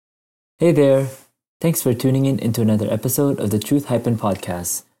Hey there! Thanks for tuning in into another episode of the Truth Hyphen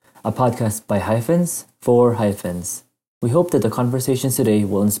Podcast, a podcast by hyphens for hyphens. We hope that the conversations today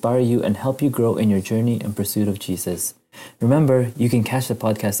will inspire you and help you grow in your journey in pursuit of Jesus. Remember, you can catch the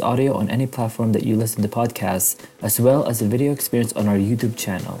podcast audio on any platform that you listen to podcasts, as well as the video experience on our YouTube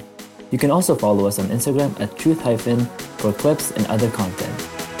channel. You can also follow us on Instagram at Truth Hyphen for clips and other content.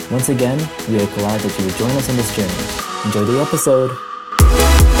 Once again, we are glad that you would join us on this journey. Enjoy the episode!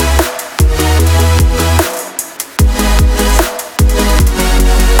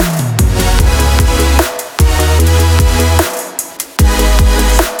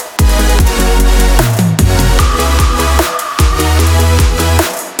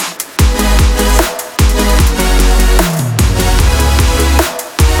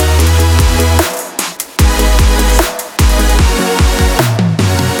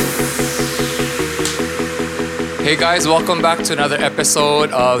 Hey guys, welcome back to another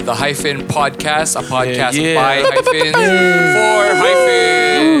episode of the Hyphen Podcast, a podcast by hyphens for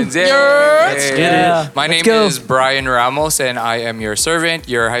hyphens. Let's get it. My name is Brian Ramos, and I am your servant,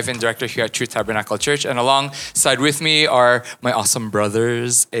 your hyphen director here at Truth Tabernacle Church. And alongside with me are my awesome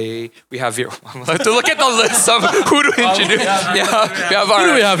brothers. We have here. To look at the list of who to introduce. We have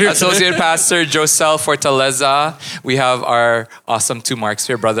our associate pastor Josel Fortaleza. We have our awesome two Marks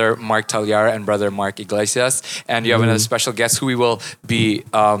here, brother Mark Talyara and brother Mark Iglesias. And you have another special guest who we will be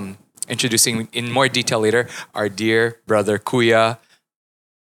introducing in more detail later, our dear brother Kuya.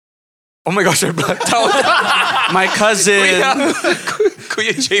 Oh my gosh, my cousin.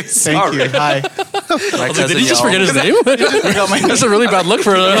 Kuya James. Thank you. Hi. Did he just forget his name? That's a really bad look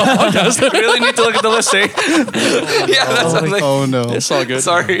for a podcast. You really need to look at the list, eh? Yeah, that's Oh no. It's all good.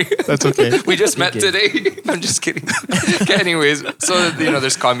 Sorry. That's okay. We just met today. I'm just kidding. Okay, anyways, so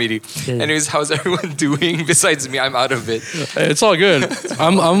there's comedy. Anyways, how's everyone doing? Besides me, I'm out of it. It's all good.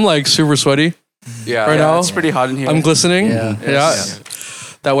 I'm like super sweaty Yeah. right now. It's pretty hot in here. I'm glistening. Yeah. Yeah.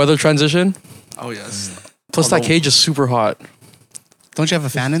 That weather transition. Oh yes. Plus that cage is super hot. Don't you have a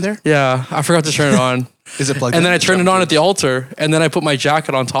fan in there? Yeah. I forgot to turn it on. Is it plugged And in? then I turned it on at the altar, and then I put my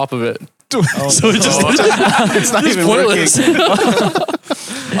jacket on top of it. So it just it's not even pointless. working.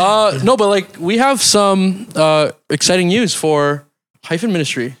 No, but like we have some exciting news for Hyphen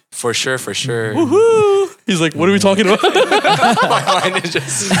Ministry. For sure. He's like, what are we talking about? My mind is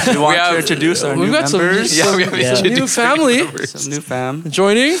just. We want to introduce our We've new got some- members. Yeah, we have Yeah. introduced New family. Some new fam.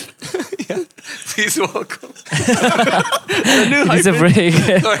 Joining. Please welcome. It's a break.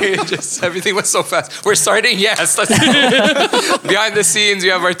 Sorry, just everything was so fast. We're starting, yes. Let's go. Behind the scenes, we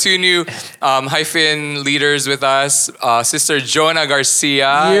have our two new hyphen leaders with us, Sister Jonah Garcia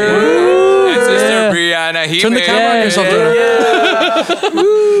and Sister Brianna Jimenez. Turn the camera on yourself.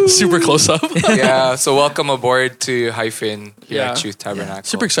 Super close up. Yeah, so welcome aboard to hyphen here Yeah. at Truth Tabernacle.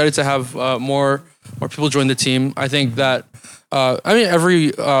 Super excited to have more people join the team. I think that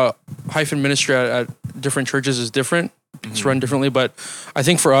every hyphen ministry at different churches is different. It's run differently, but I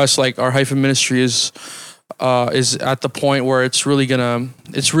think for us, like our hyphen ministry is at the point where it's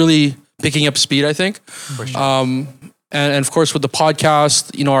really picking up speed. I think, For sure. and of course with the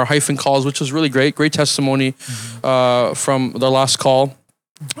podcast, our hyphen calls, which was really great testimony from the last call.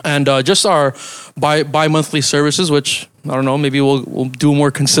 And just our bi-monthly services, which I don't know, maybe we'll do more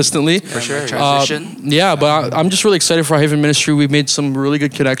consistently. For sure. Transition. I'm just really excited for Hyphen Ministry. We've made some really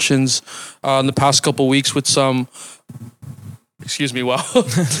good connections in the past couple of weeks with some. Excuse me, wow.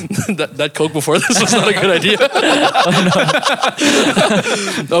 that Coke before this was not a good idea.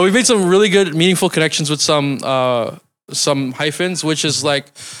 No, we've made some really good, meaningful connections with some hyphens, which is like,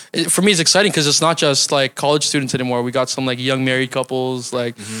 for me, it's exciting because it's not just like college students anymore. We got some like young married couples,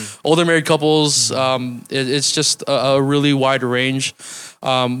 like older married couples. It's just a really wide range,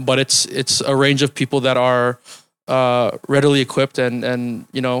 but it's a range of people that are readily equipped and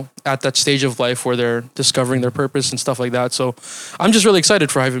at that stage of life where they're discovering their purpose and stuff like that. So I'm just really excited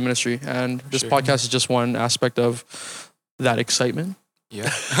for Hyphen Ministry, and this podcast is just one aspect of that excitement.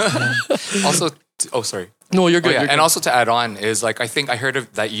 Yeah. Also, sorry. No, you're good. Oh, yeah. You're good. And also to add on is like I think I heard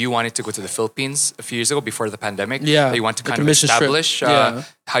that you wanted to go to the Philippines a few years ago before the pandemic. Yeah, that you want to like kind a of mission trip. establish Yeah.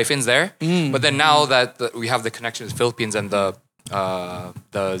 hyphens there. But then now that we have the connection with the Philippines and the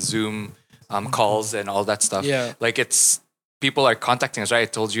Zoom calls and all that stuff, Yeah. like it's people are contacting us. Right, I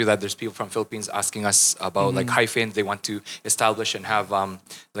told you that there's people from Philippines asking us about like hyphens. They want to establish and have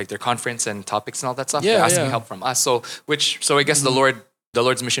like their conference and topics and all that stuff. Yeah, They're asking yeah. help from us. So I guess the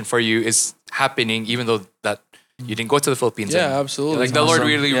Lord's mission for you is happening, even though that you didn't go to the Philippines. Yeah, and, absolutely. Like the Lord awesome.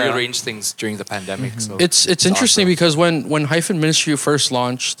 really Yeah. rearranged things during the pandemic. So It's interesting awesome. because when Hyphen Ministry first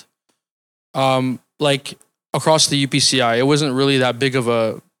launched, like across the UPCI, it wasn't really that big of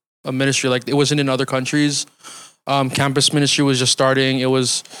a a ministry. Like it wasn't in other countries. Campus ministry was just starting. It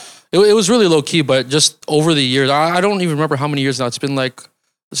was really low key, but just over the years, I don't even remember how many years now. It's been like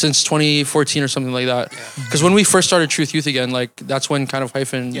since 2014 or something like that. Because when we first started Truth Youth again, like that's when kind of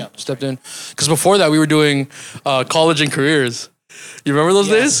Hyphen stepped in. Because before that, we were doing college and careers. You remember those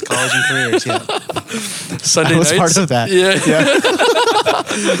days? College and careers, yeah. Sunday I was nights. part of that. Yeah.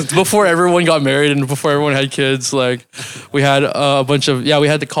 Before everyone got married and before everyone had kids, like we had a bunch of we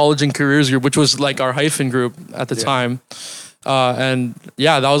had the college and careers group, which was like our Hyphen group at the time. And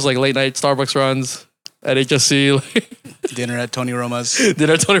yeah, that was like late night Starbucks runs at HSC. Like, Dinner at Tony Roma's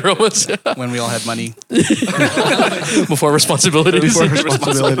dinner at Tony Roma's when we all had money. before responsibilities. Before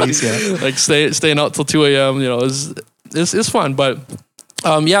responsibilities, yeah. Like staying out till 2 a.m. You know, it's fun, but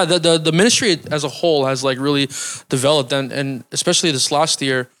the ministry as a whole has like really developed, and especially this last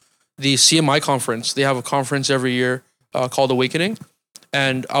year, the CMI conference. They have a conference every year called Awakening,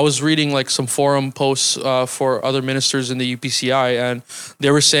 and I was reading like some forum posts for other ministers in the UPCI, and they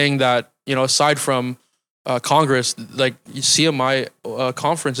were saying that aside from Congress, like CMI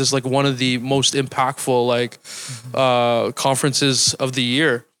conference is like one of the most impactful conferences of the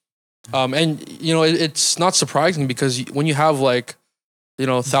year. And it's not surprising because when you have like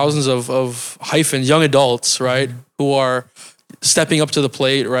thousands of Hyphens, young adults, right, who are stepping up to the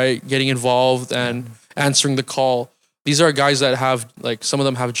plate, right, getting involved and answering the call. These are guys that have like some of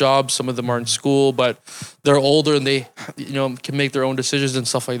them have jobs, some of them are in school, but they're older and they can make their own decisions and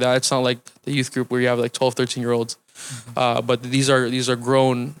stuff like that. It's not like the youth group where you have like 12, 13-year-olds. But these are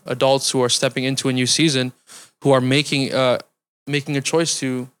grown adults who are stepping into a new season, who are making a choice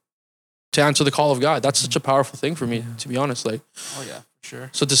to answer the call of God. That's such a powerful thing for me, to be honest. Like, Oh yeah, for sure.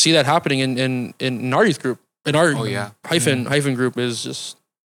 so to see that happening in our youth group, in our yeah. hyphen group is just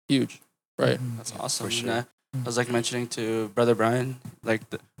huge, right? That's awesome. For sure. And, I was like mentioning to Brother Brian, like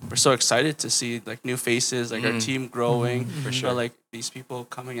we're so excited to see like new faces, like our team growing. For sure. But like these people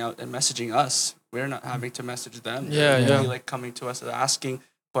coming out and messaging us, we're not having to message them. Yeah, They're yeah. really, like coming to us and asking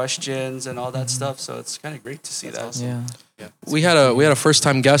questions and all that stuff. So it's kind of great to see that. Yeah. We had a first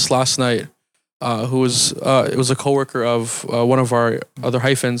time guest last night, who was it was a coworker of one of our other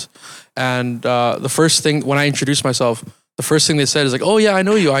hyphens, and the first thing when I introduced myself, the first thing they said is like, "Oh yeah, I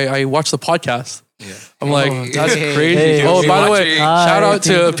know you. I watched the podcast." Yeah. I'm like, that's crazy. Hey. Oh, by the way, Hi. shout out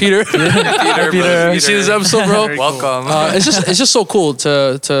to Peter. Peter. You see this episode, bro? Welcome. It's just so cool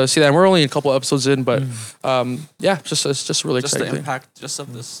to see that. And we're only a couple episodes in, but it's just really Just the exciting. impact just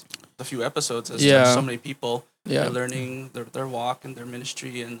of this, the few episodes has Yeah. touched so many people. Yeah. They're learning their walk and their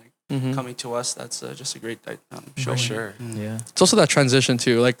ministry and like, coming to us. That's just a great show. For sure. Yeah. It's also that transition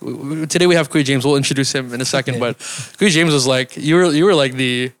too. Like today we have Kui James. We'll introduce him in a second. But Kui James was like you were like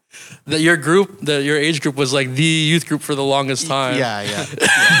your age group was like the youth group for the longest time. Yeah.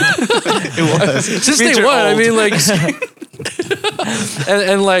 It was. Since day one. I mean, like,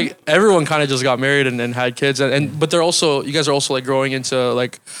 and like everyone kind of just got married and had kids, but you guys are also like growing into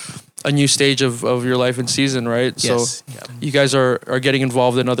like a new stage of your life and season, right? Yes. So you guys are getting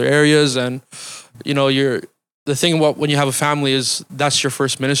involved in other areas, and the thing about when you have a family is that's your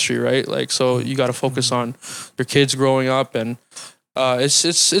first ministry, right? Like, so you got to focus on your kids growing up, and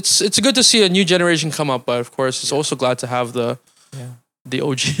it's good to see a new generation come up, but of course it's also glad to have the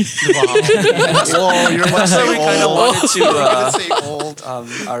OG. Whoa, you're about to So say we kind of old. wanted to. You're about to say old.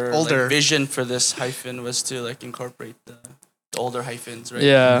 Our Older. vision for this hyphen was to like incorporate the older hyphens, right?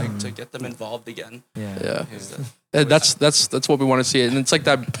 Yeah. Like, to get them involved again. Yeah. Yeah. That's what we want to see, and it's like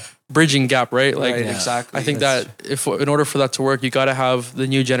that bridging gap, right? Like, Right, exactly. I think that if in order for that to work, you got to have the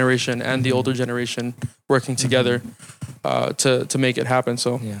new generation and the older generation working together to make it happen.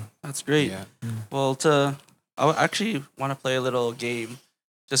 So Yeah. That's great. Yeah. Well, I actually want to play a little game,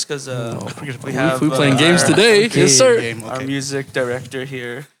 just because we we have playing games our- today, Okay, yes sir. game, Our okay. music director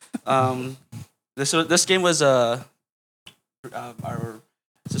here. This game was our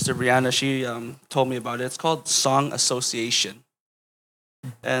sister Brianna. She told me about it. It's called Song Association,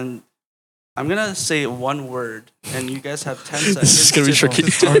 and I'm gonna say one word, and you guys have 10 seconds. This is gonna be tricky. to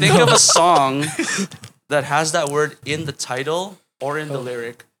think of a song that has that word in the title or in the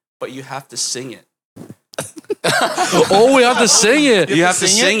lyric, but you have to sing it. Oh, we have to sing it. You have to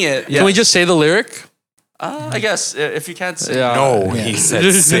sing it. Can we just say the lyric? I guess if you can't sing. Yeah. No, he said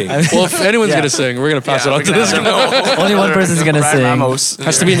sing. Well, if anyone's gonna sing, we're gonna pass it on to this guy. Only one person's gonna Brian sing. Ramos.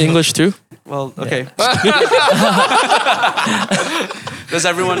 Has to be in English too. Well, okay. Does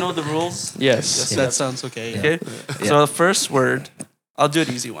everyone know the rules? Yes. That sounds okay. Okay. So the first word, I'll do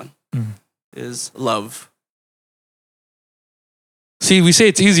an easy one, is love. See, we say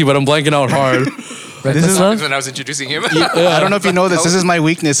it's easy, but I'm blanking out hard. Reckless is- Love? When I was introducing him. I don't know if you know this. This is my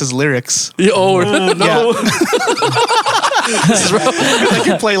weakness is lyrics. Yeah, no. Yeah. I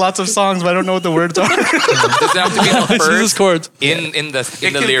can play lots of songs, but I don't know what the words are. Does it have to be the It's first chords. in the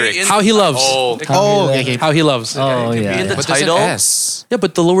It could be lyrics? in- How he loves. Oh, Oh, okay. How he loves. Oh, It could be yeah. in the but there's an title. S. Yeah,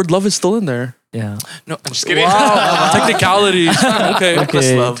 but the word love is still in there. Yeah. No, I'm just kidding. Technicalities. Okay. Reckless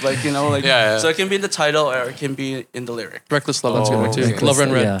Okay. love, like you know, like Yeah, yeah. so it can be in the title or it can be in the lyric. Reckless love. That's a good one too. okay. Love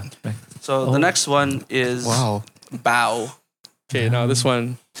Run Red. Yeah. So the next one is Wow. bow. Okay, now this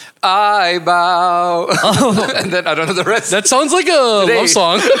one. I bow. And then I don't know the rest. That sounds like a Today. love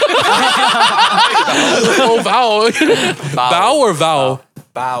song. Oh, vow. Bow or vow?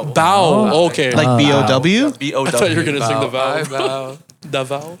 Bow. Bow. Okay. Like B-O-W? B-O-W. I thought you were gonna sing the I vow. bow. The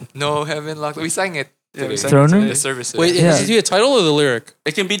vow. No heaven locked. We sang it. Yeah, we today. sang Throne it room? In today. the services. Wait, Yeah. is it a title or the lyric?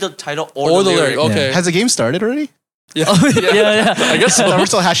 It can be the title Or the lyric. Okay. Has the game started already? Yeah. Yeah. I guess so. We're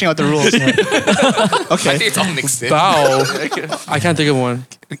still hashing out the rules. I Okay. think it's all mixed in. Bow. I can't think of one.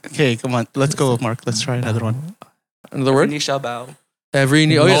 Okay, come on. Let's go, Mark. Let's try another one. Another word? Knee shall bow. Every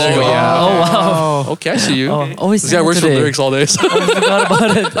knee. Oh, yeah, there you go. yeah. Oh, wow. Okay, I see you. Oh, always This guy works with lyrics all day. So. I forgot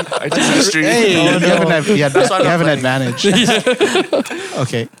about it. I just history. Hey, Oh, you have no. an, you That's why I'm have an not advantage.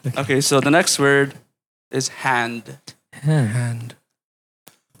 Okay. Okay, so the next word is hand. Hand.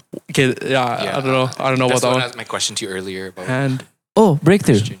 Okay, yeah, I don't know. I don't know That's about what that I was my question to you earlier about. Hand. Oh,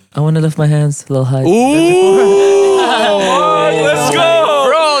 breakthrough. I want to lift my hands a little high. Ooh! Let's go,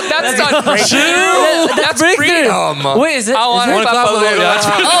 bro. That's not breakthrough. That's freedom. Wait, is it? I want is to it? clap a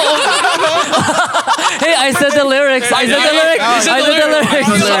little. Hey, I said the lyrics. I said the lyrics. I said the lyrics.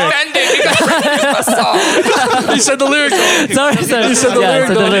 He's offended because it's a song. He said the lyric. Sorry, sorry. You said the Yeah, I lyric,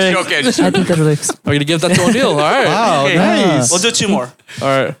 said the though. lyrics. Okay. I think the lyrics. I'm going to give that to O'Neal. All right. Wow, Okay. nice. We'll do two more. All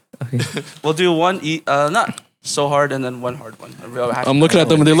right. We'll do one not so hard and then one hard one. I'm looking at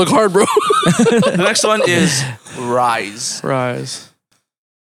them and they look hard, bro. The next one is rise. Rise.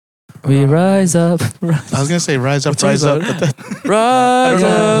 We rise up. I was gonna say rise up, What's rise up. that? But I Rise don't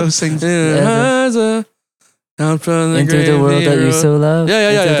know up. those things. Rise up. Out from the Into the world that you so love. Yeah, yeah,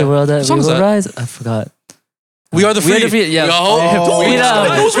 yeah, Into yeah. the world that What we song is will that? rise. I forgot. We are the We are free. the free, yeah. Oh. Free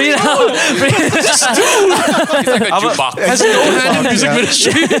now. Free now. It's like a jukebox. Has no hand in music Yeah.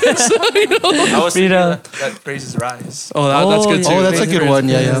 ministry. So, you know. I was thinking Frida. that praises rise. Oh, that's good yeah. too. Oh, that's a good one.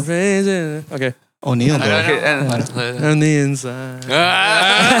 Yeah, yeah. yeah. Okay. O'Neal, though. Okay, and On the inside.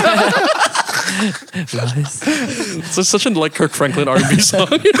 Rise. So it's such a like Kirk Franklin R&B song.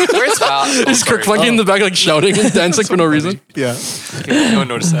 Where's Val? Is Kirk Franklin in the back like shouting and dancing for no reason? Yeah. No one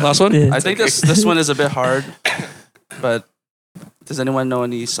noticed that. Last one? Yeah. I think this one is a bit hard, but does anyone know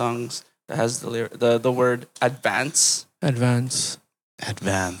any songs that has the word advance? Advance.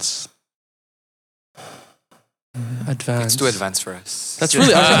 Advance. Advance. It's too advanced for us. That's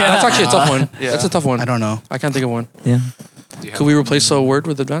really that's actually a tough one. Yeah. That's a tough one. I don't know. I can't think of one. Yeah. Do you have Could we replace a word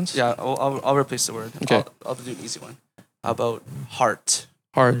with advance? Yeah, I'll replace the word. Okay. I'll do an easy one. How about heart?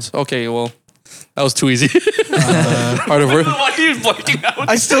 Heart. Okay, well, that was too easy. Heart of worship. Why are you pointing out?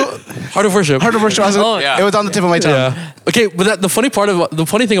 I still Heart of worship. heart of worship. yeah. It was on the tip of my tongue. Yeah. Okay, but the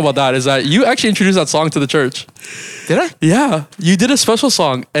funny thing about that is that you actually introduced that song to the church. Did I? Yeah, you did a special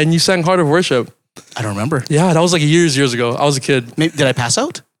song and you sang Heart of Worship. I don't remember. Yeah, that was like years ago. I was a kid. Maybe, did I pass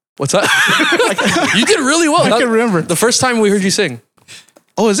out? What's that? You did really well. I That- can remember. The first time we heard you sing.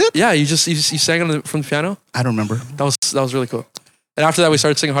 Oh, is it? Yeah, you sang from the piano. I don't remember. That was really cool. And after that, we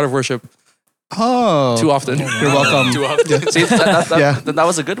started singing Heart of Worship Oh. too often. You're welcome. Too often. See, Yeah. that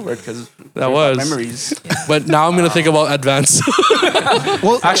was a good word because That was. memories. But now I'm gonna think about advance.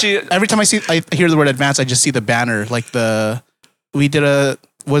 Well, Actually, every time I hear the word advance, I just see the banner. Like we did there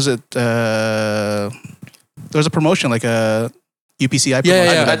was a promotion like a UPCI promotion.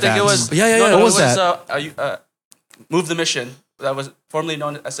 yeah. I think it was. Yeah, yeah, No, yeah. no, What it was that? Move the Mission. That was formerly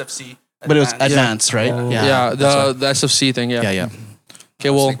known as SFC. But it was Advance. advanced, right? Yeah, that's right. the SFC thing. Yeah. Yeah. Okay,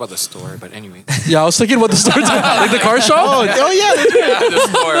 I was well, thinking about the store, but anyway. yeah, I was thinking about the store, too. Like the car shop, Oh yeah. Yeah, the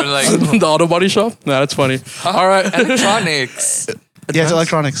store, I'm like, the auto body shop. Nah, that's funny. All right. electronics. Yeah, it's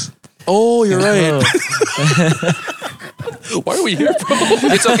electronics. Oh, you're right. Why are we here, bro?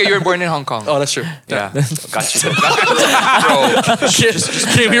 It's okay, you were born in Hong Kong. Oh, that's true. yeah. Got you. Bro, Just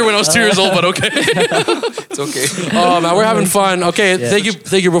came here when I was 2 years old, but okay. it's okay. Oh man, we're having fun. Okay, thank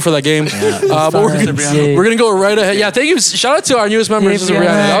you, bro, for that game. But we're gonna go right ahead. Yeah, thank you. Shout out to our newest member, Sister Brianna.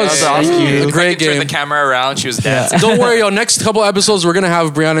 That was awesome. a great Turn game. the camera around. She was dancing. Don't worry, yo. Next couple episodes, we're gonna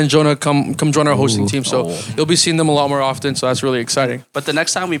have Brianna and Jonah come join our hosting team. So you'll be seeing them a lot more often. So that's really exciting. But the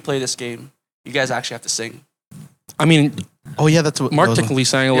next time we play this game, you guys actually have to sing. I mean, Oh yeah, that's what Mark that was- technically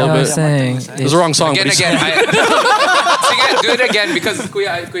sang a Yeah, little I bit. was saying. It was the wrong song. Again, but he again. sang. Sing it. Do it again because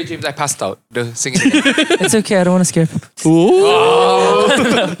Kuya James, I passed out. Sing it again. It's okay. I don't want to scare people.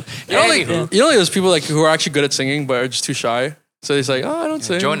 You know, there's people like who are actually good at singing but are just too shy. So it's like, I don't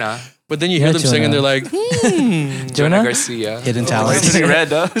sing. Jonah. But then you hear them sing and they're like, Jonah Jonah? Garcia. Hidden Why talent. is he red?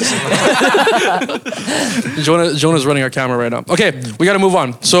 Huh? Jonah's running our camera right now. Okay, we got to move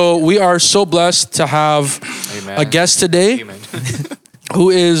on. So we are so blessed to have Amen. a guest today Amen. who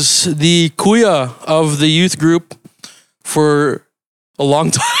is the kuya of the youth group for a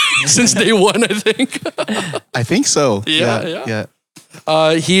long time, since day one, I think. I think so. Yeah.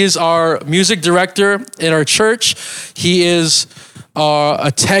 He is our music director in our church. He is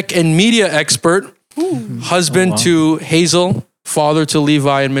a tech and media expert, husband to Hazel, father to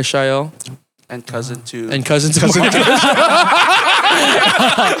Levi and Mishael, And cousin to. and cousin to Marcus.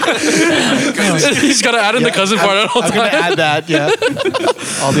 He's got to add in the cousin part at all I'm gonna times. add that. Yeah.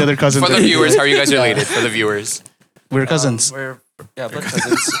 All the other cousins. For the viewers, how are you guys related? For the viewers. We're cousins. We're blood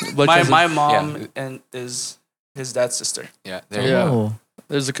cousins. Blood my cousins. my mom Yeah. and is his dad's sister. Yeah. There you go. Yeah. Oh.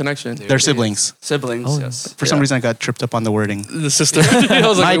 There's a connection. They're siblings. Siblings. Oh, Yes. For some reason, I got tripped up on the wording. The sister. I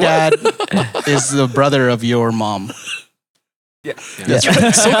was My like, what? dad is the brother of your mom. Yeah. That's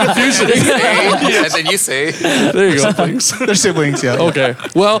right. So confusing. And then you say. There you go. They're siblings. Yeah. Okay.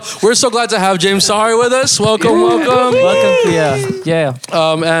 Well, we're so glad to have James Sahari with us. Welcome. Welcome, Kuya. Yeah.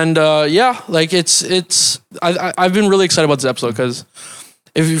 Like I've been really excited about this episode because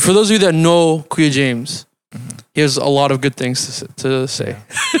for those of you that know Kuya James, he has a lot of good things to say.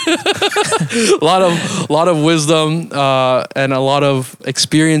 a lot of wisdom and a lot of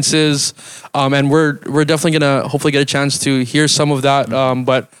experiences, and we're definitely gonna hopefully get a chance to hear some of that.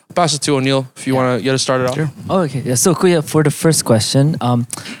 But I'll pass it to O'Neill if you want to get us started off. Sure. Oh, okay. Yeah. So, Kuya, for the first question, how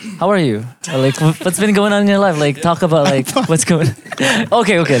are you? Like, what's been going on in your life? Like, talk about like what's going.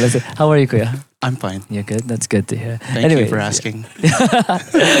 Okay. Let's see. How are you, Kuya? I'm fine. You're good. That's good to hear. Thank you for asking.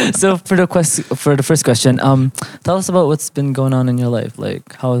 So for the first question, tell us about what's been going on in your life.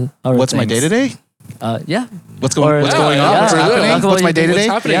 Like how are What's my things? day to day? Yeah. What's going on? What's What's talk happening? about What's my your day to What's day?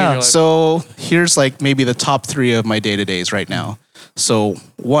 happening in Yeah. your life? So here's like maybe the top 3 of my day to days right now. So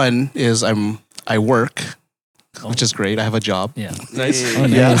one is I work, which is great. I have a job. Yeah. Nice. Oh,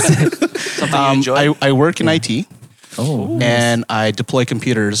 Yeah. nice. Something you enjoy. I work in IT Oh. and I deploy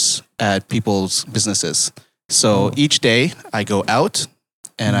computers at people's businesses. So each day I go out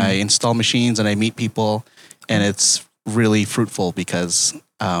and I install machines and I meet people, and it's really fruitful because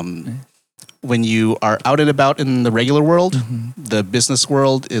when you are out and about in the regular world, the business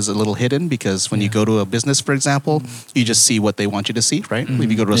world is a little hidden because when you go to a business, for example, you just see what they want you to see, right? If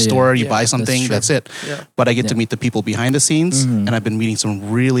you go to a Yeah, store, you yeah, buy that's something, true. that's it. Yeah. But I get to meet the people behind the scenes, and I've been meeting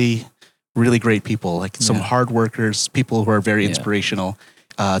some really, really great people, like some hard workers, people who are very inspirational.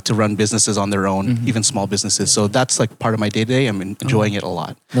 To run businesses on their own, even small businesses. So that's like part of my day to day. I'm enjoying it a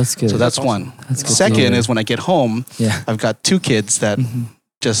lot. That's good. So that's one. That's good to Second hear. is when I get home, Yeah. I've got 2 kids that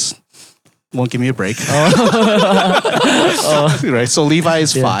just won't give me a break. Right. So Levi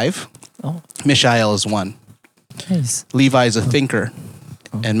is 5. Oh. Mishael is 1. Nice. Levi is a thinker,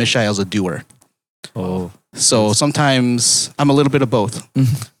 and Mishael is a doer. Oh. So sometimes I'm a little bit of both.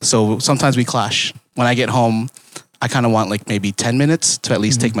 So sometimes we clash. When I get home, I kind of want like maybe 10 minutes to at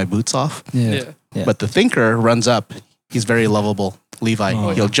least take my boots off. Yeah. Yeah. But the thinker runs up. He's very lovable. Levi.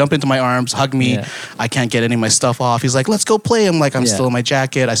 He'll jump into my arms, hug me. Yeah. I can't get any of my stuff off. He's like, let's go play. I'm like, I'm Yeah. still in my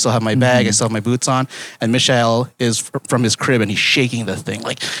jacket. I still have my bag. I still have my boots on. And Mishael is from his crib and he's shaking the thing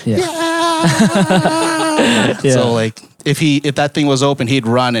like, Yeah. yeah. Yeah. So like if that thing was open, he'd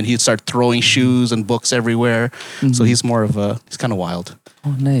run and he'd start throwing shoes and books everywhere. So he's more of he's kind of wild.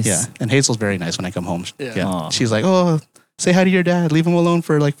 Oh, nice. Yeah. And Hazel's very nice when I come home. Yeah. Aw. She's like, oh, say hi to your dad. Leave him alone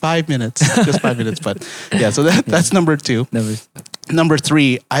for like 5 minutes. Just 5 minutes. But yeah, so that's number 2. Never. Number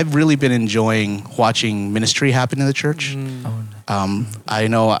 3, I've really been enjoying watching ministry happen in the church. Oh, I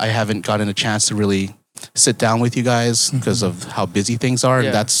know I haven't gotten a chance to really sit down with you guys because of how busy things are. Yeah.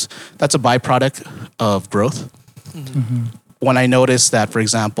 And that's a byproduct of growth. When I notice that, for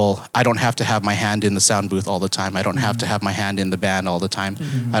example, I don't have to have my hand in the sound booth all the time. I don't have to have my hand in the band all the time.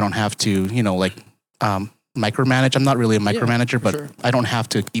 I don't have to, micromanage. I'm not really a micromanager, but sure. I don't have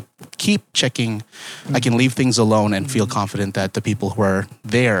to keep checking. I can leave things alone and feel confident that the people who are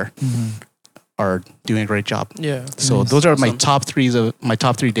there are doing a great job. Yeah. So those are my top 3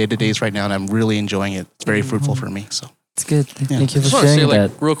 day to days right now, and I'm really enjoying it. It's very fruitful for me. So it's good. Thank you I just for want to say, sharing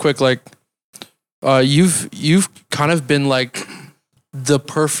like, that. real quick, like, you've kind of been like the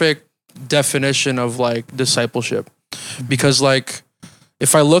perfect definition of like discipleship, because like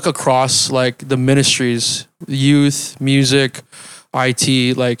if I look across like the ministries, youth, music,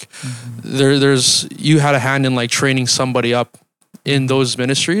 IT, like there's you had a hand in like training somebody up in those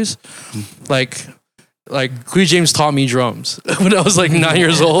ministries. Like Clea James taught me drums when I was like 9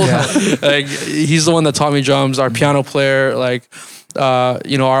 years old. Like he's the one that taught me drums. Our piano player, like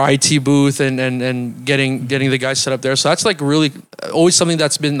our IT booth and getting the guys set up there. So that's like really always something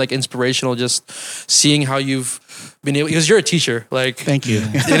that's been like inspirational. Just seeing how you've been able, because you're a teacher, like Thank you.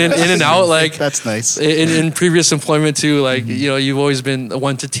 in and out, like That's nice. in previous employment too, like you've always been the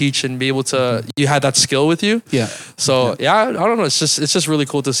one to teach and be able to, you had that skill with you. Yeah. So I don't know, it's just really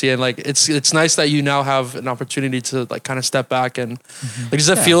cool to see, and like it's nice that you now have an opportunity to like kind of step back and like, does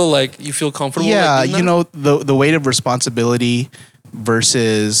that feel like you feel comfortable? Yeah, like, doing that? the weight of responsibility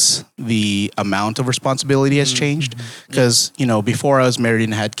versus the amount of responsibility has changed, because before I was married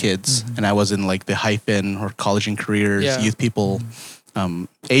and had kids and I was in like the hyphen or college and careers youth people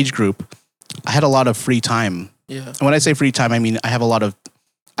age group, I had a lot of free time. And when I say free time, I mean I had a lot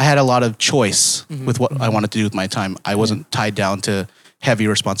of choice with what I wanted to do with my time. I wasn't tied down to heavy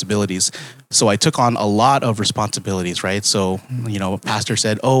responsibilities, so I took on a lot of responsibilities, right? So a pastor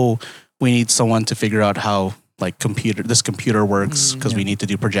said, oh, we need someone to figure out how like this computer works, because we need to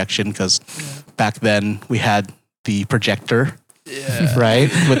do projection, because back then we had the projector, right?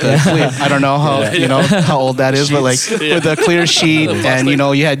 With the clear, I don't know how how old that is, but like with a clear sheet, and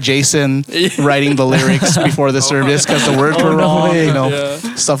you had Jason writing the lyrics before the service because the words were wrong,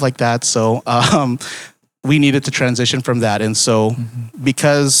 stuff like that. So we needed to transition from that, and so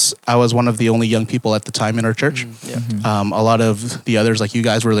because I was one of the only young people at the time in our church, a lot of the others, like you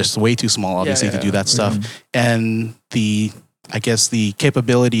guys, were just way too small, obviously, to do that stuff, and the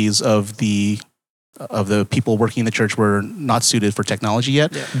capabilities of the people working in the church were not suited for technology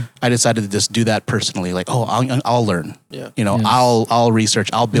yet. I decided to just do that personally, like, I'll learn, I'll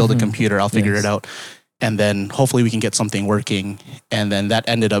research, I'll build a computer, I'll figure it out. And then hopefully we can get something working. And then that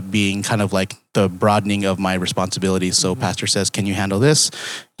ended up being kind of like the broadening of my responsibilities. So pastor says, can you handle this?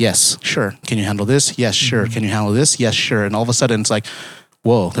 Yes, sure. Can you handle this? Yes, sure. Can you handle this? Yes, sure. And all of a sudden it's like,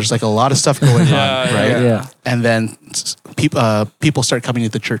 whoa, there's like a lot of stuff going on, right? Yeah. And then people start coming to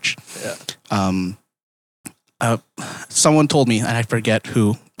the church. Someone told me, and I forget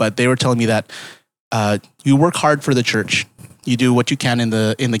who, but they were telling me that you work hard for the church. You do what you can in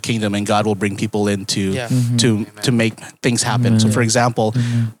the kingdom, and God will bring people in to make things happen. So, for example,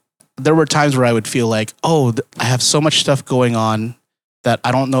 there were times where I would feel like, I have so much stuff going on that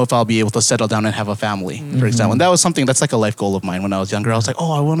I don't know if I'll be able to settle down and have a family, for example. And that was something that's like a life goal of mine when I was younger. I was like,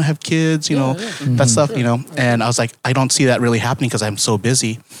 I want to have kids, that stuff, And I was like, I don't see that really happening because I'm so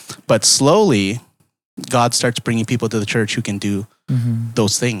busy. But slowly, God starts bringing people to the church who can do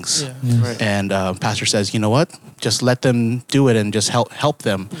those things. And pastor says, you know what? Just let them do it and just help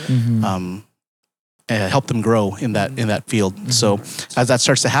them. Help them grow in that field. So as that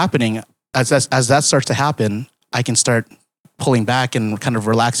starts to happening, as that starts to happen, I can start pulling back and kind of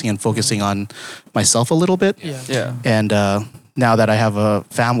relaxing and focusing on myself a little bit. And now that I have a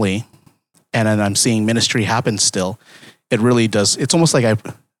family and then I'm seeing ministry happen still, it really does. It's almost like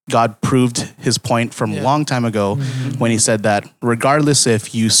God proved his point from a long time ago when he said that regardless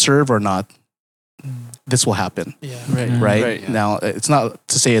if you serve or not, this will happen. Right? Now, it's not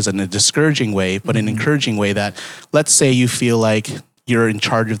to say as in a discouraging way, but an encouraging way that, let's say you feel like you're in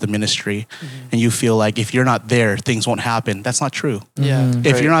charge of the ministry and you feel like if you're not there, things won't happen. That's not true.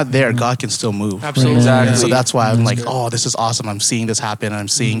 If you're not there, God can still move. Absolutely. Exactly. So that's why I'm like, this is awesome. I'm seeing this happen. I'm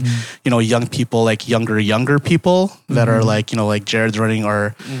seeing, young people, like younger people that are like, like Jared's running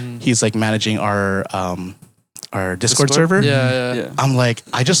he's like managing our Discord server. I'm like,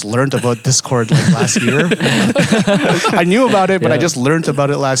 I just learned about Discord like last year. I knew about it, but I just learned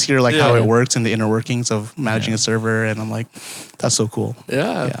about it last year, like how it works and the inner workings of managing a server. And I'm like, that's so cool.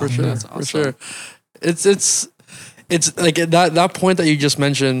 For sure. That's awesome. For sure. It's like that point that you just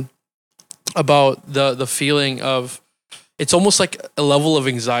mentioned about the feeling of, it's almost like a level of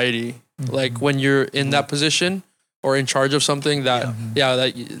anxiety. Like when you're in that position or in charge of something that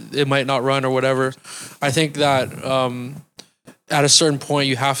that it might not run or whatever. I think that at a certain point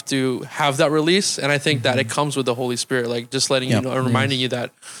you have to have that release, and I think that it comes with the Holy Spirit, like just letting you know and reminding you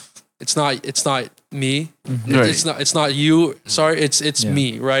that it's not me, it's not you. Sorry, it's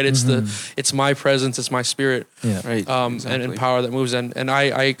me, right? It's it's my presence, it's my spirit, and power that moves, and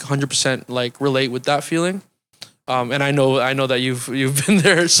I 100% like relate with that feeling. And I know that you've been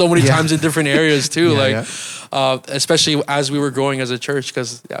there so many times in different areas too, especially as we were growing as a church,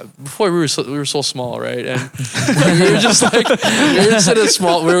 because before we were so small, right? And we were just like we were just in a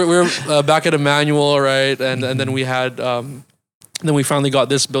small. We were back at Emmanuel, right? And then we had then we finally got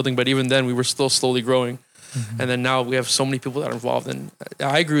this building, but even then we were still slowly growing. And then now we have so many people that are involved. And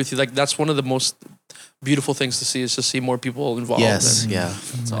I agree with you. Like that's one of the most beautiful things to see is to see more people involved. Yes, And, yeah.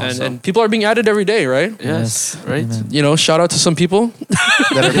 and people are being added every day, right? Yes, right. Amen. You know, shout out to some people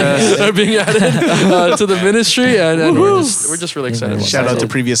That that are being added to the ministry, and we're just really excited. Amen. About Shout that. out to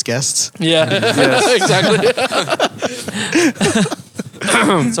previous guests. Yeah, exactly.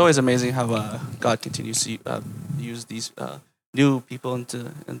 It's always amazing how God continues to use these new people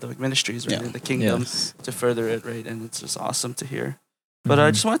into the ministries, right, Yeah. in the kingdom Yes. to further it, right? And it's just awesome to hear. But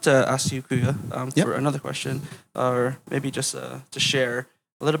I just wanted to ask you, Kuya, Yep. for another question, or maybe just to share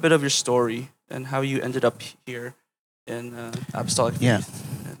a little bit of your story and how you ended up here in Apostolic Faith. Yeah.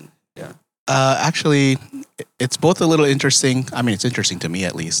 And, yeah. Actually, it's both a little interesting. I mean, it's interesting to me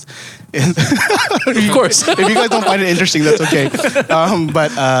at least. Of course. If you guys don't find it interesting, that's okay.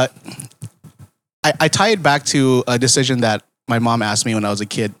 But I tie it back to a decision that my mom asked me when I was a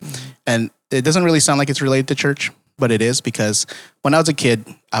kid. And it doesn't really sound like it's related to church, but it is because when I was a kid,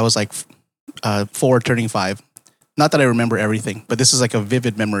 I was like 4 turning 5. Not that I remember everything, but this is like a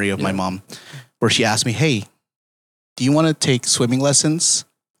vivid memory of my mom where she asked me, hey, do you want to take swimming lessons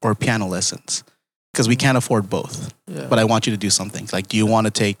or piano lessons? Because we can't afford both, but I want you to do something. Like, do you want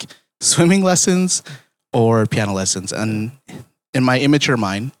to take swimming lessons or piano lessons? And in my immature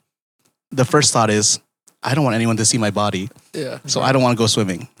mind, the first thought is, I don't want anyone to see my body, Yeah. so I don't want to go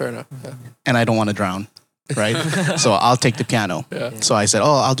swimming, Fair enough. Yeah. and I don't want to drown, right? So I'll take the piano. Yeah. So I said,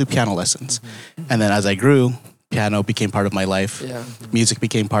 oh, I'll do piano lessons. And then as I grew, piano became part of my life. Yeah. Music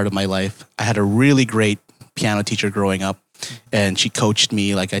became part of my life. I had a really great piano teacher growing up, and she coached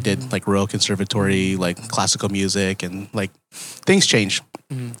me. Like I did like Royal Conservatory, like classical music, and like things changed.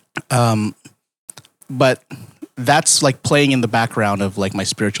 But that's like playing in the background of like my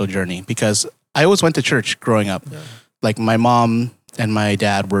spiritual journey, because I always went to church growing up. Like my mom and my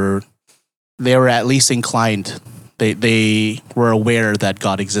dad were at least inclined. They were aware that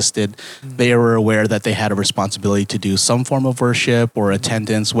God existed. They were aware that they had a responsibility to do some form of worship or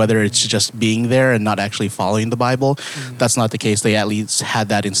attendance, whether it's just being there and not actually following the Bible. That's not the case. They at least had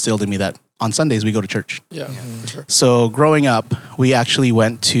that instilled in me that on Sundays we go to church. Yeah. For sure. So growing up, we actually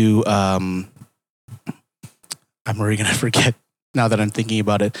went to, I'm already going to forget now that I'm thinking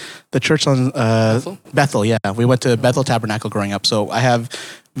about it, the church on Bethel. Yeah, we went to Bethel Tabernacle growing up. So I have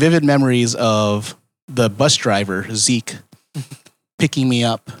vivid memories of the bus driver, Zeke, picking me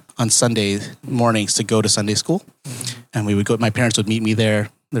up on Sunday mornings to go to Sunday school. And we would go, my parents would meet me there.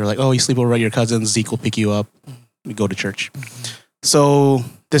 They were like, oh, you sleep over at your cousin's, Zeke will pick you up. We go to church. So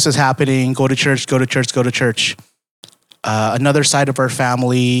this is happening, go to church, go to church, go to church. Another side of our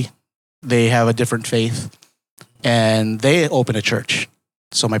family, they have a different faith, and they open a church.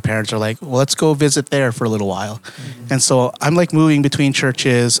 So my parents are like, well, let's go visit there for a little while. And so I'm like moving between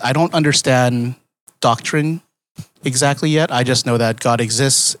churches. I don't understand doctrine exactly yet. I just know that God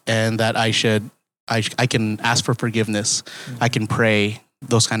exists and that I can ask for forgiveness. I can pray,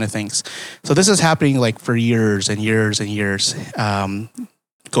 those kind of things. So this is happening like for years and years and years.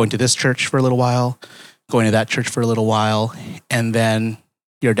 Going to this church for a little while, going to that church for a little while. And then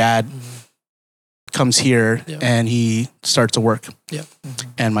your dad comes here and he starts to work. Yeah.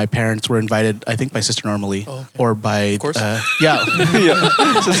 And my parents were invited, I think by Sister Normally or by, Of course. yeah.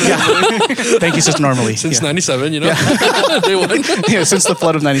 Thank you, Sister Normally. Since 97, you know? Day one. Yeah, since the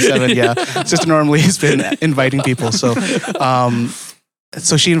flood of 97, yeah. Sister Normally has been inviting people. So,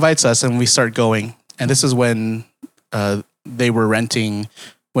 so she invites us and we start going. And this is when they were renting,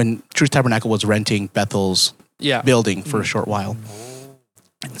 when Truth Tabernacle was renting Bethel's building for a short while.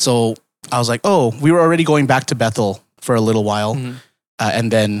 So I was like, oh, we were already going back to Bethel for a little while.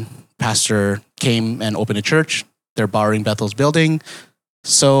 And then Pastor came and opened a church. They're borrowing Bethel's building.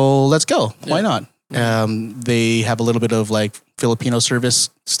 So let's go. Why not? They have a little bit of like Filipino service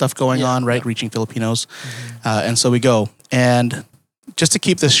stuff going on, right? Reaching Filipinos. And so we go. And just to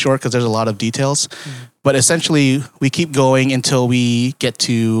keep this short, because there's a lot of details, but essentially we keep going until we get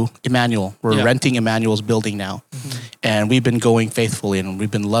to Emmanuel. We're renting Emmanuel's building now. And we've been going faithfully and we've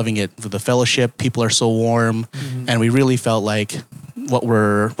been loving it. The fellowship, people are so warm. And we really felt like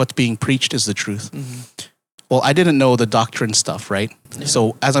what's being preached is the truth. Well, I didn't know the doctrine stuff, right?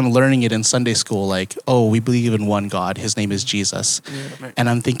 So as I'm learning it in Sunday school, like, oh, we believe in one God. His name is Jesus. And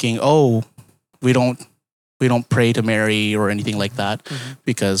I'm thinking, oh, we don't pray to Mary or anything like that,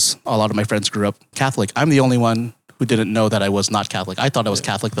 because a lot of my friends grew up Catholic. I'm the only one who didn't know that I was not Catholic. I thought I was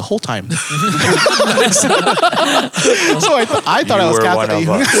Catholic the whole time. So I thought I was Catholic.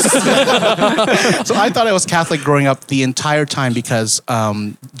 One of us. So I thought I was Catholic growing up the entire time, because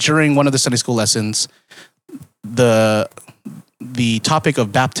during one of the Sunday school lessons, the topic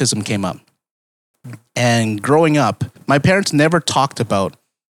of baptism came up. And growing up, my parents never talked about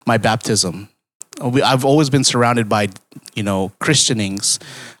my baptism. I've always been surrounded by, Christianings.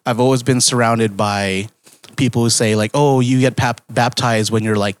 I've always been surrounded by people who say like, oh, you get baptized when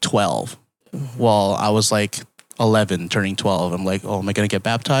you're like 12. Well, I was like 11 turning 12. I'm like, oh, am I going to get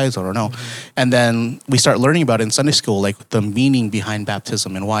baptized? I don't know. And then we start learning about it in Sunday school, like the meaning behind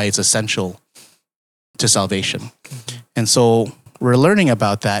baptism and why it's essential to salvation. And so we're learning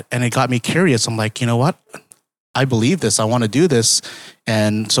about that, and it got me curious. I'm like, you know what? I believe this. I want to do this.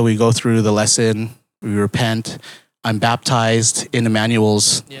 And so we go through the lesson, we repent. I'm baptized in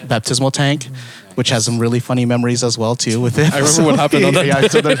Emmanuel's baptismal tank, which has some really funny memories as well too with it. I remember what happened on that. Yeah,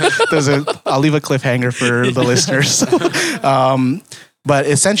 so I'll leave a cliffhanger for the listeners. But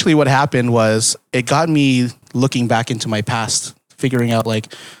essentially what happened was it got me looking back into my past, figuring out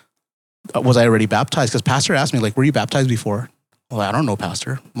like, was I already baptized? Because Pastor asked me like, were you baptized before? Well, I don't know,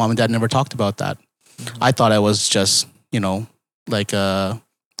 Pastor. Mom and Dad never talked about that. I thought I was just, like a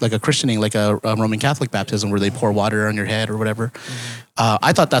Christianing, like a Roman Catholic baptism where they pour water on your head or whatever.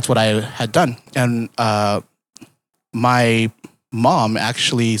 I thought that's what I had done. And my mom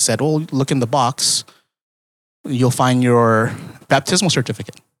actually said, oh, look in the box. You'll find your baptismal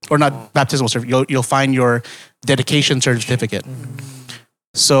certificate. Or not baptismal certificate. You'll find your dedication certificate.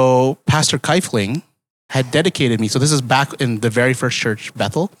 So Pastor Keifling had dedicated me. So this is back in the very first church,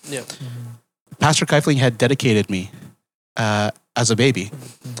 Bethel. Yeah. Pastor Keifling had dedicated me as a baby.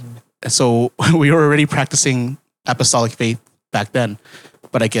 So we were already practicing apostolic faith back then.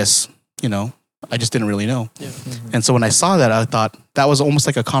 But I guess, I just didn't really know. Yeah. And so when I saw that, I thought that was almost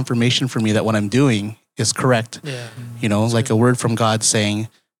like a confirmation for me that what I'm doing is correct. Yeah. Like a word from God saying,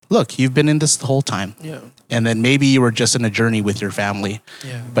 look, you've been in this the whole time. Yeah. And then maybe you were just in a journey with your family.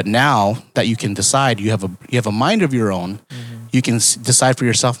 Yeah. But now that you can decide, you have a mind of your own, you can decide for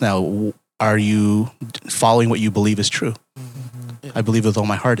yourself now, are you following what you believe is true? Yeah. I believe with all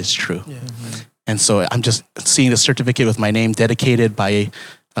my heart is true. Yeah. And so I'm just seeing the certificate with my name dedicated by,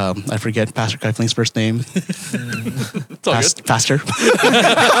 I forget Pastor Keifling's first name. Pastor.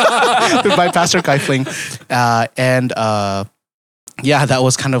 By Pastor Keifling. That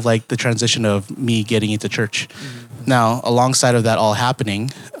was kind of like the transition of me getting into church. Now, alongside of that all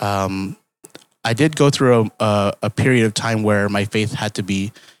happening, I did go through a period of time where my faith had to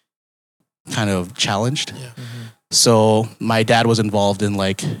be kind of challenged. Yeah. So my dad was involved in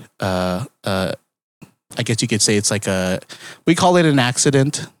like, I guess you could say it's like we call it an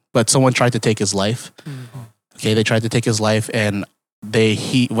accident, but someone tried to take his life. Okay, they tried to take his life, and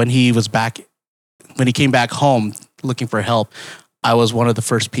when he came back home looking for help, I was one of the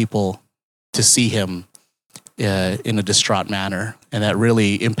first people to see him in a distraught manner, and that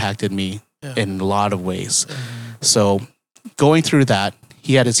really impacted me in a lot of ways. So going through that,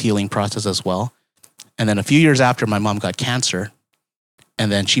 he had his healing process as well. And then a few years after, my mom got cancer,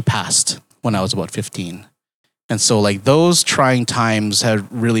 and then she passed when I was about 15. And so like those trying times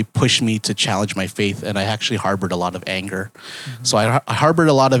had really pushed me to challenge my faith, and I actually harbored a lot of anger. So I harbored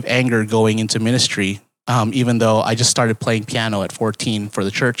a lot of anger going into ministry, even though I just started playing piano at 14 for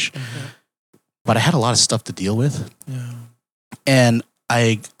the church. But I had a lot of stuff to deal with. Yeah. And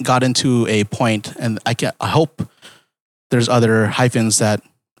I got into a point, and I hope there's other hyphens that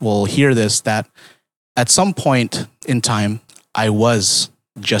will hear this, that at some point in time, I was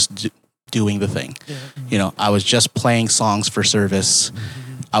just doing the thing. Yeah. I was just playing songs for service.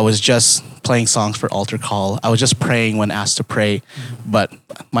 I was just playing songs for altar call. I was just praying when asked to pray. But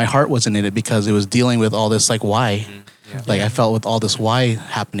my heart wasn't in it because it was dealing with all this, like, why? Yeah. Like, I felt with all this why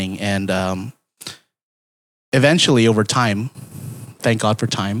happening. And eventually, over time, thank God for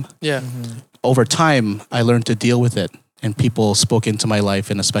time. Yeah. Over time, I learned to deal with it, and people spoke into my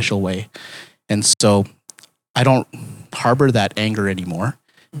life in a special way. And so I don't harbor that anger anymore.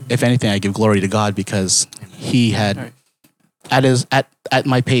 If anything, I give glory to God because He had at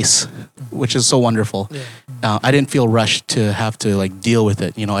my pace, which is so wonderful. Yeah. I didn't feel rushed to have to like deal with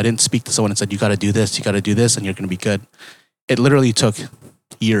it. I didn't speak to someone and said, you got to do this, and you're going to be good. It literally took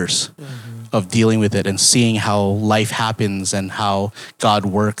years of dealing with it and seeing how life happens and how God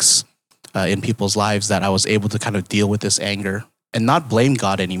works in people's lives, that I was able to kind of deal with this anger and not blame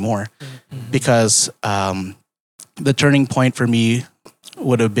God anymore. Because the turning point for me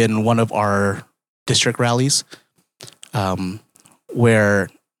would have been one of our district rallies, where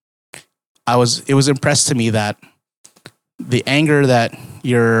it was impressed to me that the anger that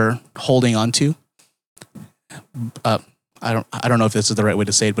you're holding on to, I don't know if this is the right way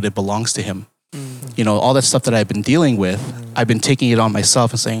to say it, but it belongs to Him. All that stuff that I've been dealing with, I've been taking it on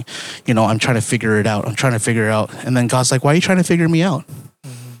myself and saying, I'm trying to figure it out. And then God's like, why are you trying to figure me out?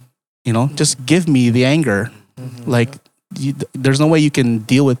 just give me the anger. Like, there's no way you can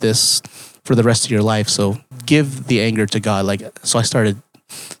deal with this for the rest of your life. So give the anger to God. Like, so I started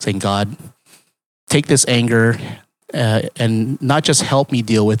saying, God, take this anger and not just help me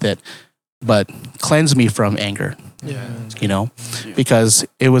deal with it, but cleanse me from anger. Because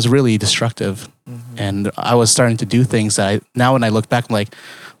it was really destructive. And I was starting to do things that now when I look back, I'm like,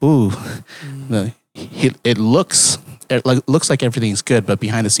 ooh, it looks like everything's good, but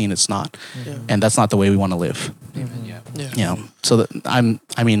behind the scene it's not. And that's not the way we want to live. So that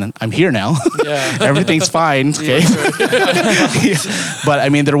I'm here now. Everything's fine. Okay. But I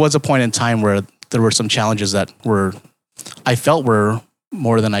mean, there was a point in time where there were some challenges that I felt were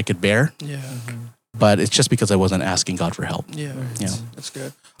more than I could bear. But it's just because I wasn't asking God for help. That's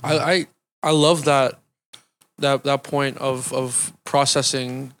good. I love that point of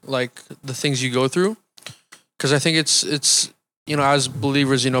processing like the things you go through, because I think it's as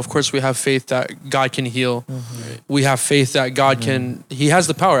believers, of course we have faith that God can heal. We have faith that God He has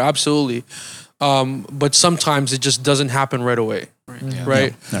the power, absolutely. But sometimes it just doesn't happen right away,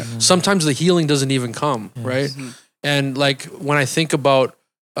 right? Sometimes the healing doesn't even come, right? And like when I think about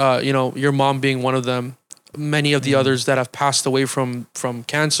your mom being one of them, many of the others that have passed away from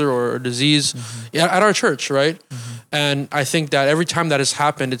cancer or disease at our church, right? And I think that every time that has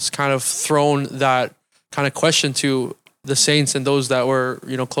happened, it's kind of thrown that kind of question to the saints and those that were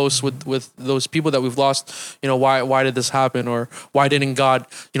close with those people that we've lost. Why did this happen, or why didn't God?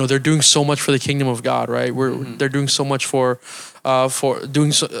 They're doing so much for the kingdom of God, right? They're doing so much for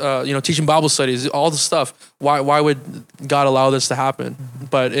doing teaching Bible studies, all the stuff. Why would God allow this to happen?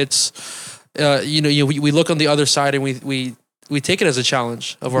 But it's we look on the other side and we take it as a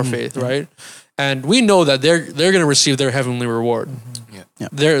challenge of our faith, right? And we know that they're going to receive their heavenly reward.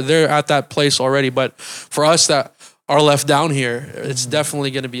 They're at that place already. But for us that are left down here, it's definitely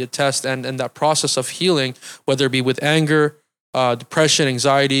going to be a test. And that process of healing, whether it be with anger, depression,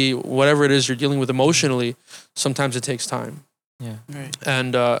 anxiety, whatever it is you're dealing with emotionally, sometimes it takes time.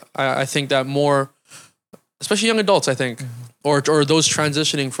 And I think that more, especially young adults, I think, or those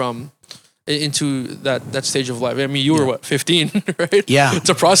transitioning from into that stage of life. I mean, you were 15, right? Yeah.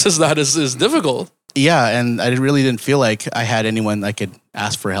 To process that is difficult. Yeah, and I really didn't feel like I had anyone I could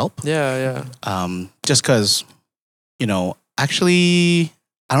ask for help. Just because, actually,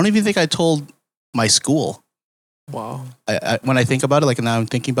 I don't even think I told my school. Wow. I when I think about it, like now I'm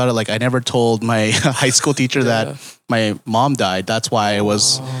thinking about it, like I never told my high school teacher that my mom died. That's why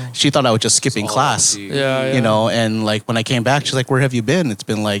she thought I was just skipping class. And like when I came back, she's like, where have you been? It's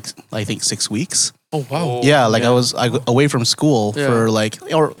been like, I think 6 weeks. Oh, wow. Yeah, like I was away from school for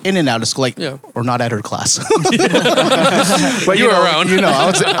or in and out of school, or not at her class. But you were around.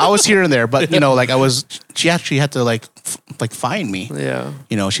 I was here and there, but she actually had to like find me. Yeah.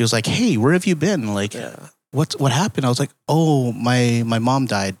 She was like, hey, where have you been? Like, what happened? I was like, oh, my mom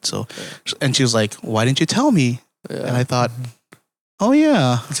died. So, and she was like, why didn't you tell me? And I thought, oh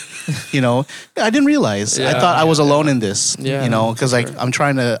yeah, I didn't realize. I thought I was alone in this, because I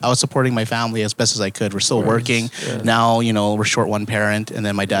was supporting my family as best as I could. We're still working now. We're short one parent, and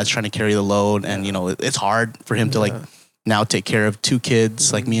then my dad's trying to carry the load, and it's hard for him to now take care of 2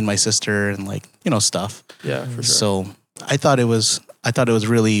 kids, like me and my sister, and stuff. Yeah, for sure. So I thought it was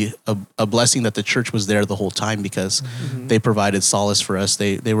really a blessing that the church was there the whole time, because they provided solace for us.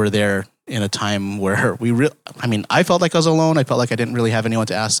 They were there in a time where I felt like I was alone. I felt like I didn't really have anyone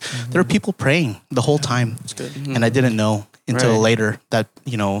to ask. There were people praying the whole time. That's good. And I didn't know until later that,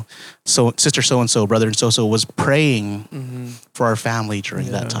 so sister so-and-so, brother and so-so was praying for our family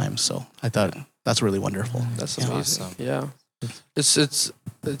during that time. So I thought that's really wonderful. That's amazing. Awesome. Yeah. It's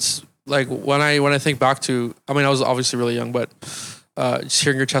like when I think back to, I was obviously really young, but just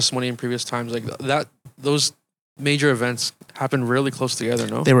hearing your testimony in previous times, like those major events happened really close together,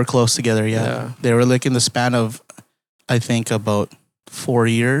 no? They were close together, yeah. They were like in the span of, I think, about 4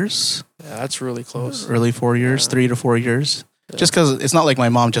 years. Yeah, that's really close. Early 4 years, 3 to 4 years. Yeah. Just because it's not like my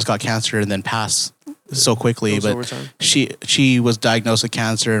mom just got cancer and then passed so quickly, but she was diagnosed with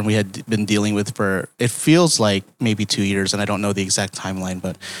cancer, and we had been dealing with for, it feels like maybe 2 years, and I don't know the exact timeline,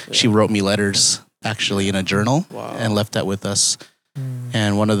 but she wrote me letters actually in a journal and left that with us.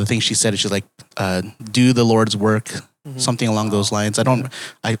 And one of the things she said is she's like, do the Lord's work, something along those lines.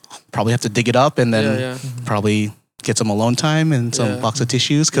 I probably have to dig it up and then probably get some alone time and some box of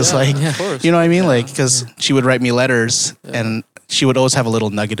tissues. Cause you know what I mean? Like, cause she would write me letters and she would always have a little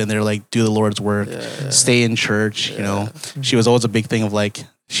nugget in there, like do the Lord's work, stay in church. She was always a big thing of like,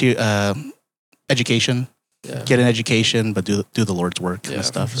 education, get an education, but do the Lord's work and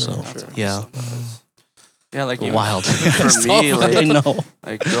stuff. So sure. yeah. Yeah, like even Wild. for me, I like know.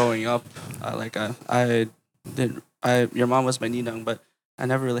 like growing up, your mom was my ninang, but I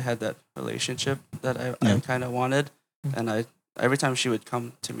never really had that relationship that I Yeah. kind of wanted, and every time she would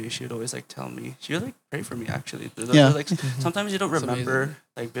come to me, she would always like tell me, she would like pray for me actually. Yeah. Like sometimes you don't It's remember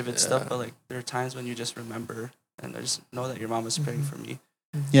like vivid stuff, Yeah. but like there are times when you just remember, and I just know that your mom was praying for me.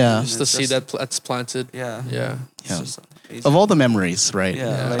 Yeah. Just the it's seed just- that's planted. Yeah, Yeah. It's Yeah. just amazing. Of all the memories, right?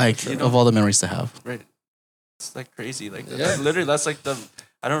 Yeah, Like, you know, of all the memories to have. right. It's like crazy. Like Yeah. literally, that's like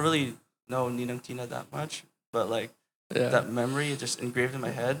I don't really know Ninang Tina that much, but like Yeah. that memory just engraved in my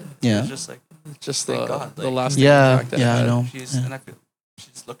head. Yeah. It's just like Just Thank the God, the like- last Yeah, impact that it yeah, I had. know. she's Yeah. and I feel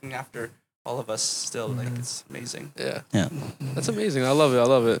she's looking after all of us still. Like it's amazing. Yeah. Yeah. That's amazing. I love it. I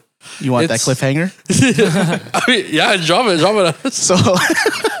love it. You want that It's- cliffhanger? I mean, yeah, drop it on us. So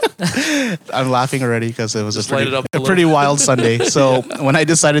I'm laughing already because it was Just a light pretty, it up a a little. pretty wild Sunday. So when I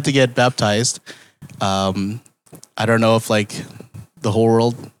decided to get baptized, I don't know if like the whole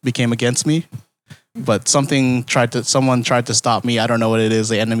world became against me, but someone tried to stop me. I don't know what it is.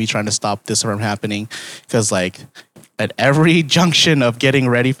 The enemy trying to stop this from happening because like at every junction of getting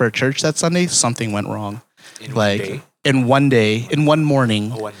ready for church that Sunday, something went wrong. In Like one day, in one day, in one morning,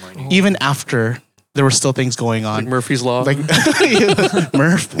 one morning. even after there were still things going on. Like Murphy's Law. Like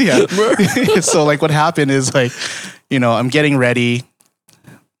Murph, yeah. So like what happened is like, I'm getting ready.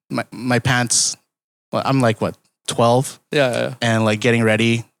 My pants. Well, I'm like what 12, yeah. and like getting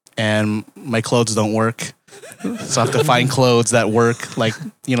ready, and my clothes don't work. So I have to find clothes that work. Like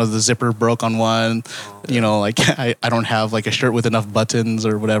the zipper broke on one. Like I don't have like a shirt with enough buttons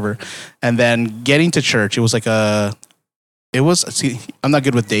or whatever. And then getting to church, it was like I'm not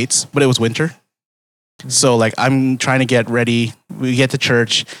good with dates, but it was winter. So like I'm trying to get ready. We get to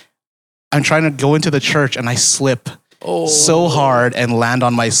church. I'm trying to go into the church and I slip so hard and land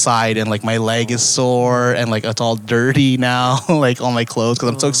on my side and like my leg is sore and like it's all dirty now, like all my clothes because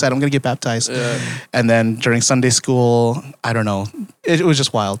I'm so excited. I'm gonna get baptized. Yeah. And then during Sunday school, I don't know, it was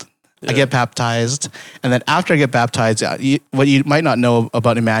just wild. I get baptized, and then after I get baptized, what you might not know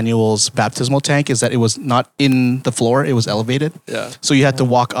about Emmanuel's baptismal tank is that it was not in the floor; it was elevated. Yeah. So you had to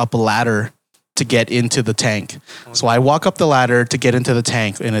walk up a ladder to get into the tank. So I walk up the ladder to get into the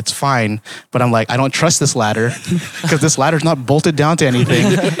tank, and it's fine. But I'm like, I don't trust this ladder because this ladder's not bolted down to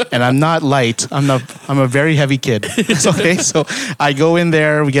anything, and I'm not light. I'm a very heavy kid. Okay, so I go in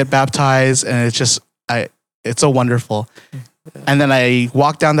there, we get baptized, and it's so wonderful. And then I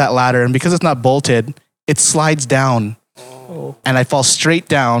walk down that ladder, and because it's not bolted, it slides down. And I fall straight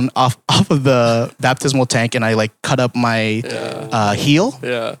down off of the baptismal tank, and I like cut up my heel.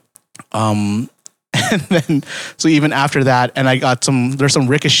 Yeah. And then, so even after that, and I got there's some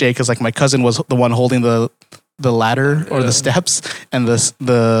ricochet because like my cousin was the one holding the ladder or the steps, and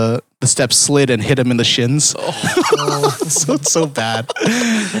the steps slid and hit him in the shins. So it's so bad.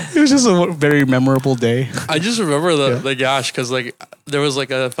 It was just a very memorable day. I just remember the gash because like there was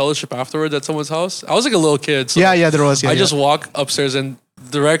like a fellowship afterwards at someone's house. I was like a little kid. So Yeah, there was. I just walk upstairs and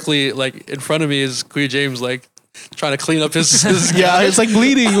directly like in front of me is Kuya James like trying to clean up his yeah, it's like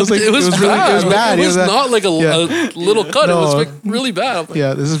bleeding. It was like it was really, bad. it was bad. It was bad. not like a little cut. It was No. like really bad. I'm like,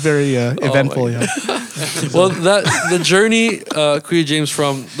 Yeah, this is very eventful. my Yeah. well, the journey, Kuya James,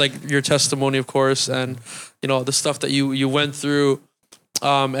 from like your testimony, of course, and the stuff that you went through,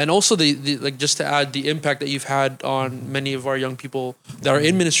 and also the like just to add the impact that you've had on many of our young people that are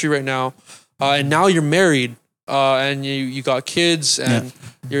in ministry right now, and now you're married, and you got kids, and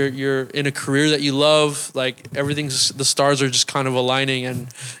you're in a career that you love. Like the stars are just kind of aligning, and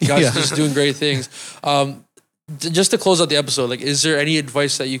you guys are just doing great things. Just to close out the episode, like, is there any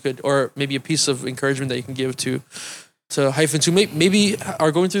advice that you could, or maybe a piece of encouragement that you can give to hyphens who maybe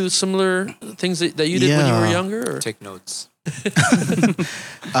are going through similar things that you did when you were Yeah. younger? Or? Take notes.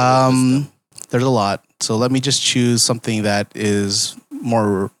 There's a lot. So let me just choose something that is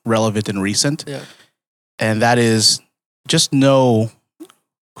more relevant and recent. Yeah. And that is just know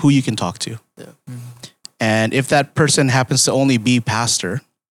who you can talk to. Yeah. And if that person happens to only be pastor,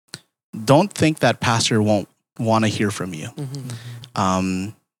 don't think that pastor won't want to hear from you.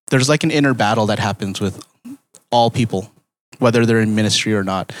 There's like an inner battle that happens with all people, whether they're in ministry or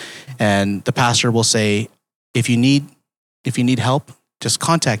not. And the pastor will say, if you need help, just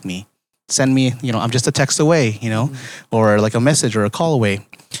contact me. Send me, I'm just a text away, or like a message or a call away.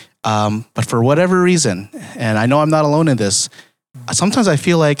 But for whatever reason, and I know I'm not alone in this, sometimes I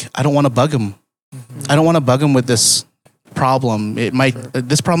feel like I don't want to bug him. I don't want to bug him with this problem.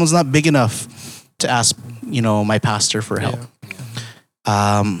 This problem is not big enough to ask, my pastor for help.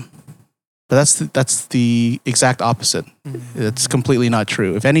 But that's the exact opposite. It's completely not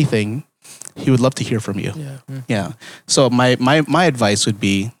true. If anything, He would love to hear from you. Yeah. Yeah. So my advice would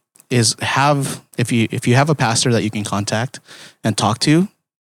be is if you have a pastor that you can contact and talk to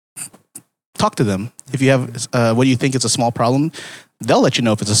them. If you have what you think is a small problem, they'll let you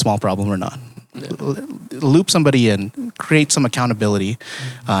know if it's a small problem or not. Loop somebody in, create some accountability,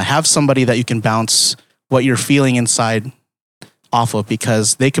 have somebody that you can bounce what you're feeling inside off of,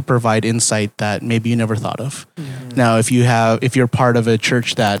 because they could provide insight that maybe you never thought of. Now, if you're part of a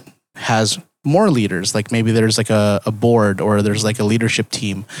church that has more leaders, like maybe there's like a board or there's like a leadership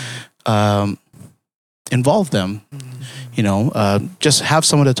team, involve them. Just have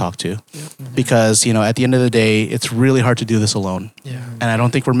someone to talk to, because at the end of the day, it's really hard to do this alone. And I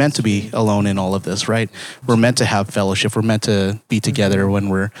don't think we're meant to be alone in all of this, right? We're meant to have fellowship. We're meant to be together when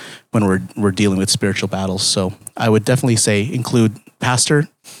we're dealing with spiritual battles. So I would definitely say include pastor,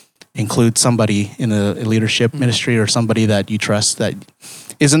 include somebody in a leadership ministry or somebody that you trust that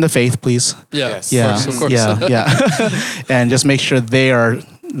is in the faith, please. Yes. Yeah, of course. yeah. And just make sure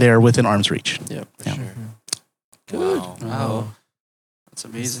they're within arm's reach. Yeah. Yeah. Wow. That's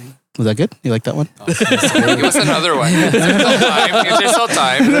amazing. Was that good? You like that one? Give us another one. There's still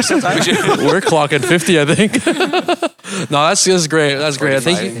time. We're clocking 50, I think. No, that's great. That's great.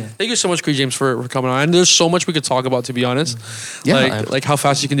 45. Thank you so much, Cree James, for coming on. And there's so much we could talk about, to be honest. Yeah. Like how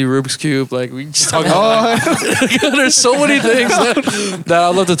fast you can do Rubik's Cube. Like we just talk about. There's so many things that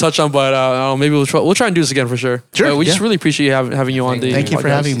I'd love to touch on, but maybe we'll try and do this again for sure. Sure. We just really appreciate having you on the. Thank you for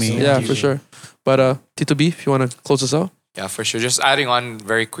podcast. having me. Yeah, for sure. But Tito B, if you want to close us out. Yeah, for sure. Just adding on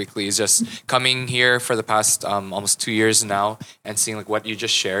very quickly is just coming here for the past almost 2 years now and seeing like what you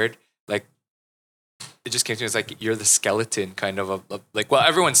just shared. Like it just came to me. It's like you're the skeleton kind of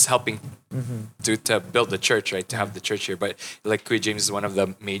everyone's helping to build the church, right? To have the church here, but like Cree James is one of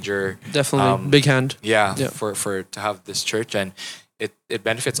the major Definitely big hand. Yeah, Yeah. for to have this church, and it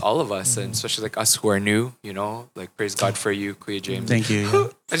benefits all of us, and especially like us who are new. Like praise God for you, Cree James. Thank you.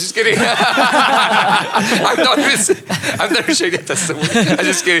 I'm just kidding. I'm not sure that that's the word. I'm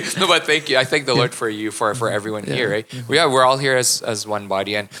just kidding. No, but thank you. I thank the Lord for you, for everyone here, right? We're all here as one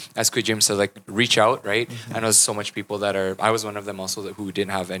body. And as Cree James said, like reach out, right? I know there's so much people I was one of them also who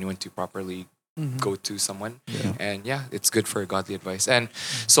didn't have anyone to properly go to someone. And it's good for godly advice. And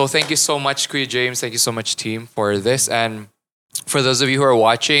so thank you so much, Cree James. Thank you so much, team, for this. And for those of you who are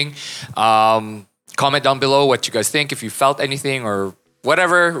watching, comment down below what you guys think, if you felt anything or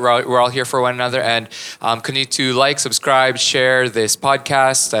whatever. We're all here for one another, and continue to like, subscribe, share this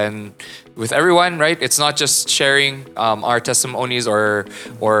podcast and with everyone, right? It's not just sharing our testimonies or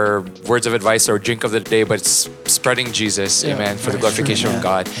words of advice or drink of the day, but it's spreading Jesus, amen, for the glorification of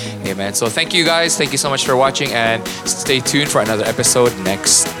God, amen. So thank you guys. Thank you so much for watching, and stay tuned for another episode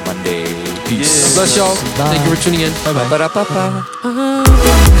next Monday. Peace. Bless y'all. Thank you for tuning in. Bye-bye. Ba-da-ba-ba.